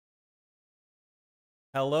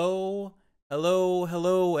Hello,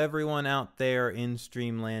 hello, everyone out there in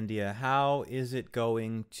Streamlandia. How is it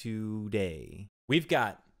going today? We've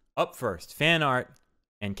got up first fan art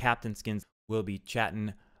and Captain Skins. We'll be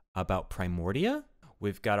chatting about Primordia.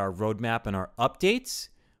 We've got our roadmap and our updates.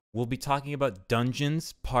 We'll be talking about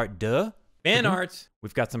Dungeons Part 2. Fan art.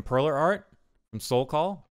 We've got some Perler art from Soul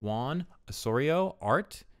Call. Juan Osorio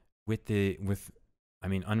art with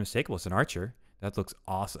unmistakable. It's an archer. That looks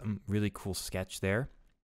awesome. Really cool sketch there.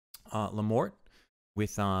 Lamort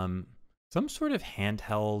with some sort of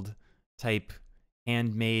handheld type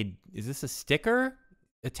handmade. Is this a sticker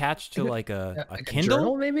attached to like a Kindle?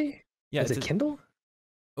 Journal, maybe? Yeah, is it Kindle?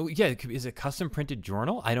 Oh yeah, is it custom printed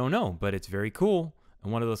journal? I don't know, but it's very cool.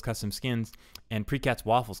 And one of those custom skins. And Precats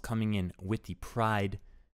Waffles coming in with the Pride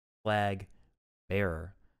flag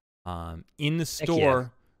bearer in the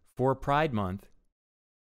store for Pride Month.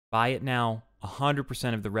 Buy it now.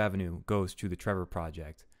 100% of the revenue goes to the Trevor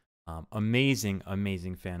Project. Amazing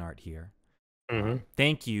fan art here.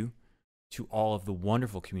 Thank you to all of the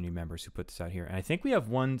wonderful community members who put this out here. And I think we have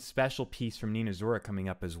one special piece from Nina Zora coming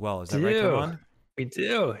up as well. Is that right, Kevon? We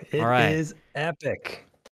do. It is epic.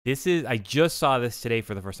 I just saw this today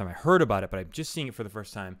for the first time. I heard about it, but I'm just seeing it for the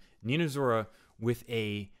first time. Nina Zora with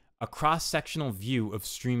a cross-sectional view of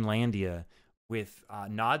Streamlandia with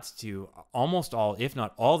nods to almost all, if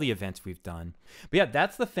not all, the events we've done. But yeah,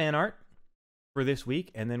 that's the fan art for this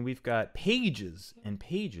week, and then we've got pages and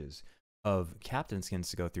pages of Captain Skins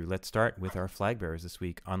to go through. Let's start with our flag bearers this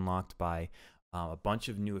week, unlocked by a bunch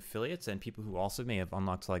of new affiliates and people who also may have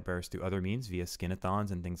unlocked flag bearers through other means via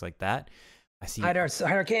skinathons and things like that. I see. Hide our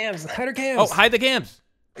cams. Oh, hide the cams.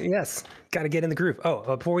 Yes, got to get in the groove.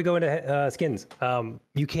 Oh, before we go into skins,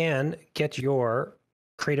 you can get your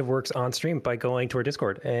creative works on stream by going to our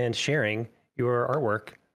Discord and sharing your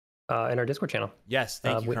artwork in our Discord channel. Yes,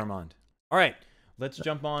 thank you, Carmond. All right, let's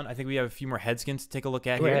jump on. I think we have a few more head skins to take a look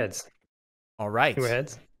at here. Heads. All right.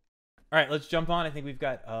 Heads. All right, let's jump on. I think we've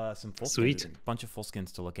got some full skins. A bunch of full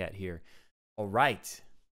skins to look at here. All right.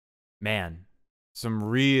 Man, some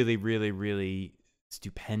really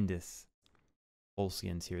stupendous full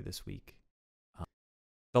skins here this week.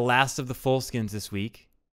 The last of the full skins this week,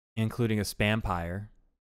 including a Spampire.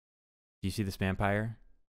 Do you see the Spampire,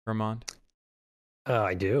 Vermont?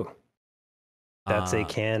 I do. That's a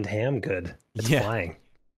canned ham good. It's flying.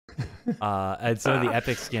 And some of the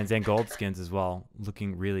epic skins and gold skins as well,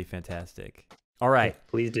 looking really fantastic. All right.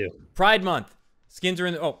 Please do. Pride Month. Skins are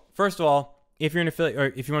in the... Oh, first of all, if you're an affiliate, or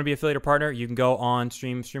if you want to be an affiliate or partner, you can go on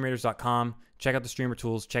streamraiders.com, check out the streamer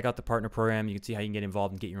tools, check out the partner program. You can see how you can get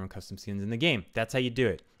involved and get your own custom skins in the game. That's how you do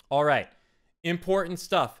it. All right. Important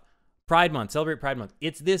stuff. Pride Month. Celebrate Pride Month.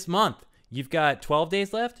 It's this month. You've got 12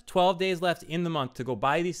 days left. 12 days left in the month to go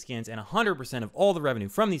buy these skins, and 100% of all the revenue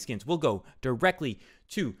from these skins will go directly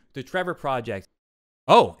to the Trevor Project.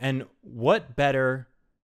 Oh, and what better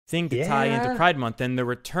thing to tie into Pride Month than the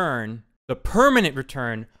return, the permanent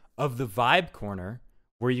return of the Vibe Corner,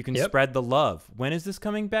 where you can spread the love. When is this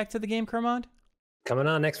coming back to the game, Kermond? Coming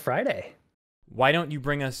on next Friday. Why don't you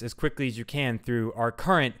bring us as quickly as you can through our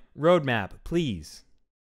current roadmap, please?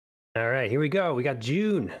 All right, here we go. We got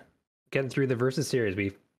June. Getting through the Versus series.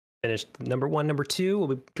 We finished number 1, number 2. We'll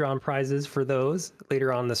be drawing prizes for those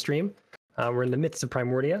later on in the stream. We're in the midst of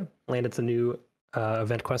Primordia. Landed some new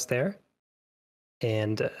event quests there.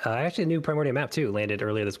 And actually a new Primordia map too landed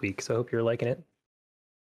earlier this week. So I hope you're liking it.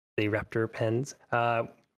 The Raptor pens.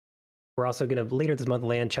 We're also going to later this month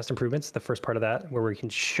land chest improvements, the first part of that, where we can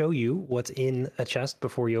show you what's in a chest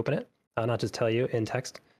before you open it. Not just tell you in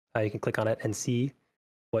text. You can click on it and see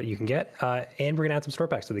what you can get. And we're going to add some store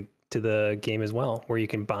packs to the game as well, where you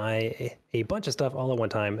can buy a bunch of stuff all at one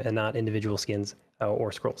time and not individual skins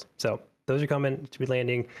or scrolls. So those are coming to be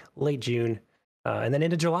landing late June. And then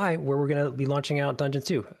into July, where we're going to be launching out Dungeons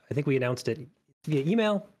 2. I think we announced it via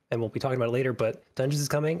email, and we'll be talking about it later, but Dungeons is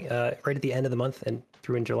coming right at the end of the month and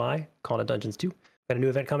through in July, calling it Dungeons 2. Got a new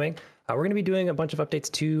event coming. We're going to be doing a bunch of updates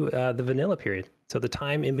to the vanilla period. So the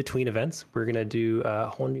time in between events, we're going to do a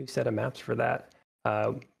whole new set of maps for that.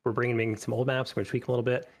 We're bringing in some old maps. We're going to tweak them a little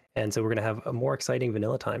bit. And so we're going to have a more exciting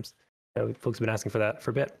vanilla times. Folks have been asking for that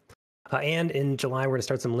for a bit. And in July, we're going to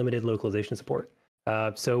start some limited localization support.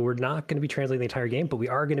 So we're not going to be translating the entire game, but we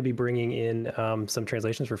are going to be bringing in some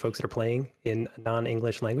translations for folks that are playing in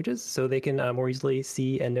non-English languages so they can more easily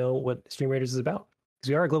see and know what Stream Raiders is about. Because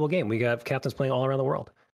we are a global game. We got captains playing all around the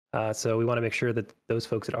world. So we want to make sure that those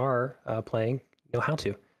folks that are playing know how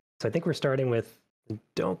to. So I think we're starting with,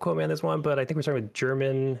 don't quote me on this one, but I think we're starting with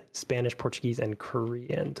German, Spanish, Portuguese, and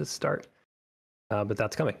Korean to start. But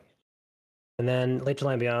that's coming. And then late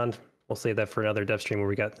July and beyond, we'll save that for another dev stream where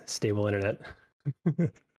we got stable internet.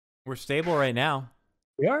 We're stable right now.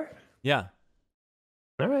 We are? Yeah.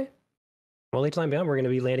 All right. Well, each time beyond, we're going to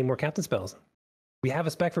be landing more captain spells. We have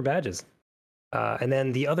a spec for badges. And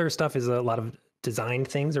then the other stuff is a lot of design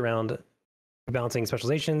things around balancing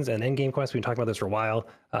specializations and endgame quests. We've been talking about this for a while.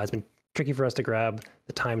 It's been tricky for us to grab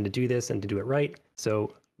the time to do this and to do it right.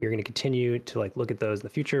 So we're going to continue to like look at those in the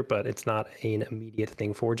future, but it's not an immediate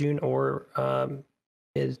thing for June or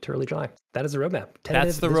mid to early July. That is the roadmap.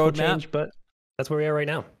 That's the this will roadmap. change, but that's where we are right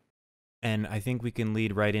now. And I think we can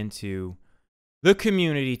lead right into the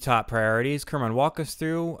community top priorities. Kerman, walk us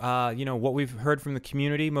through, what we've heard from the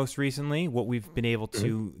community most recently, what we've been able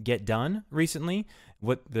to get done recently,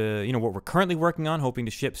 what what we're currently working on, hoping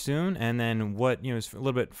to ship soon, and then what is a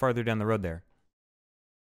little bit farther down the road there.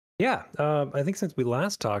 Yeah, I think since we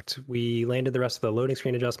last talked, we landed the rest of the loading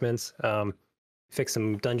screen adjustments, fixed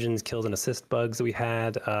some dungeons, kills, and assist bugs that we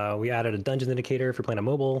had. We added a dungeons indicator if you're playing on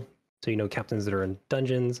mobile, so you know captains that are in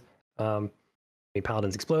dungeons.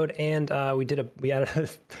 Paladins explode, and we added a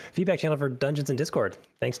feedback channel for dungeons in Discord,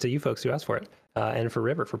 thanks to you folks who asked for it, and for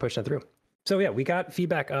River for pushing it through. So yeah, we got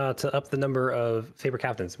feedback to up the number of favorite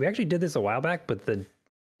captains. We actually did this a while back, but the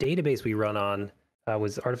database we run on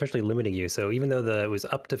was artificially limiting you. So even though it was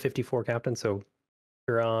up to 54 captains, so if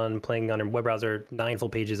you're playing on a web browser, 9 full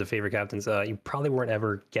pages of favorite captains, you probably weren't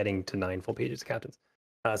ever getting to 9 full pages of captains.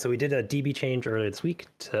 So we did a DB change earlier this week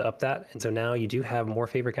to up that, and so now you do have more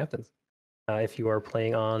favorite captains if you are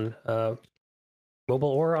playing on mobile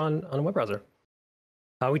or on a web browser.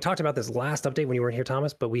 We talked about this last update when you weren't here,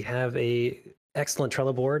 Thomas, but we have a excellent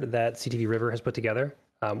Trello board that CTV River has put together.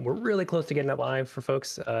 We're really close to getting that live for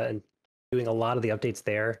folks and doing a lot of the updates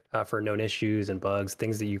there for known issues and bugs,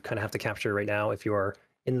 things that you kind of have to capture right now if you are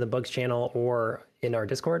in the bugs channel or in our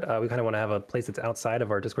Discord. We kind of want to have a place that's outside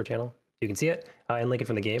of our Discord channel. You can see it and link it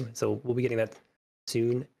from the game. So we'll be getting that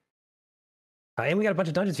soon. And we got a bunch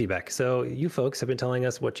of dungeons feedback. So you folks have been telling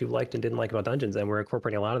us what you liked and didn't like about dungeons, and we're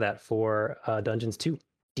incorporating a lot of that for Dungeons 2,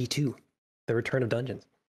 D2, the return of dungeons.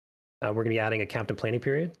 We're going to be adding a captain planning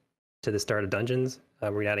period to the start of dungeons. We're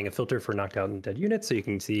going to be adding a filter for knocked out and dead units so you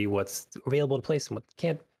can see what's available to place and what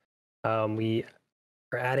can't. We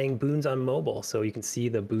are adding boons on mobile so you can see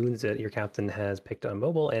the boons that your captain has picked on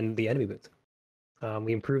mobile and the enemy boons.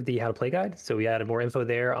 We improved the how to play guide, so we added more info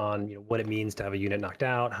there on what it means to have a unit knocked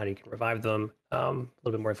out, how you can revive them, a little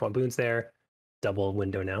bit more info on boons there, double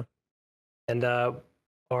window now, and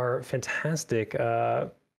our fantastic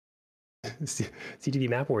CTV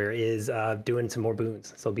Map Warrior is doing some more boons,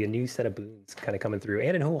 so there'll be a new set of boons kind of coming through,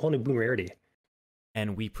 and a whole new boon rarity.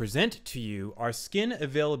 And we present to you our skin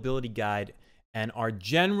availability guide and our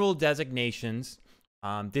general designations.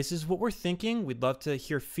 This is what we're thinking. We'd love to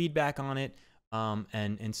hear feedback on it.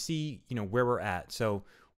 And see where we're at. So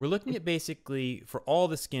we're looking at basically for all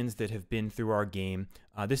the skins that have been through our game.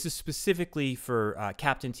 This is specifically for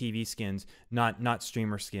Captain TV skins, not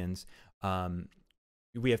streamer skins.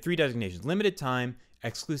 We have 3 designations: limited time,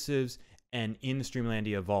 exclusives, and in the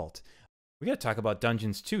Streamlandia vault. We got to talk about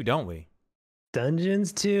Dungeons 2, don't we?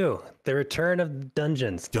 Dungeons 2, the return of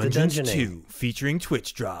dungeons. Dungeons 2, featuring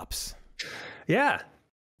Twitch drops. Yeah.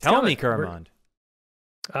 Tell me, Kermond.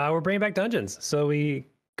 We're bringing back dungeons. So we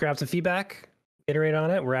grabbed some feedback, iterate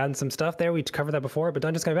on it. We're adding some stuff there. We covered that before, but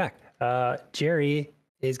dungeons coming back. Jerry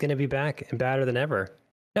is going to be back and badder than ever.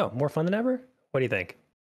 No, more fun than ever? What do you think?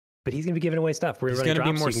 But he's going to be giving away stuff. He's going to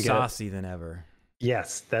be more saucy than ever.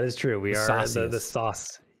 Yes, that is true. We are the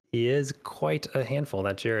sauce. He is quite a handful,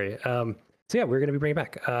 that Jerry. So yeah, we're going to be bringing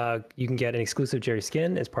back. You can get an exclusive Jerry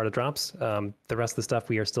skin as part of drops. The rest of the stuff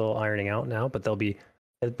we are still ironing out now, but they'll be...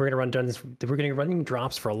 We're going to run dungeons. We're going to be running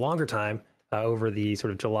drops for a longer time over the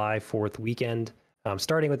sort of July 4th weekend,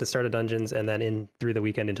 starting with the start of dungeons and then in through the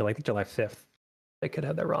weekend until I think July 5th. I could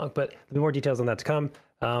have that wrong, but there'll be more details on that to come.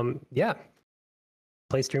 Yeah,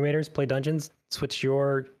 play Stream Raiders, play dungeons, switch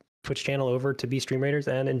your Twitch channel over to be Stream Raiders,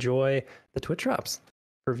 and enjoy the Twitch drops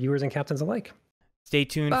for viewers and captains alike. Stay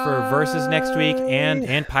tuned for Versus next week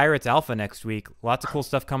and Pirates Alpha next week. Lots of cool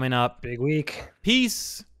stuff coming up. Big week.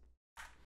 Peace.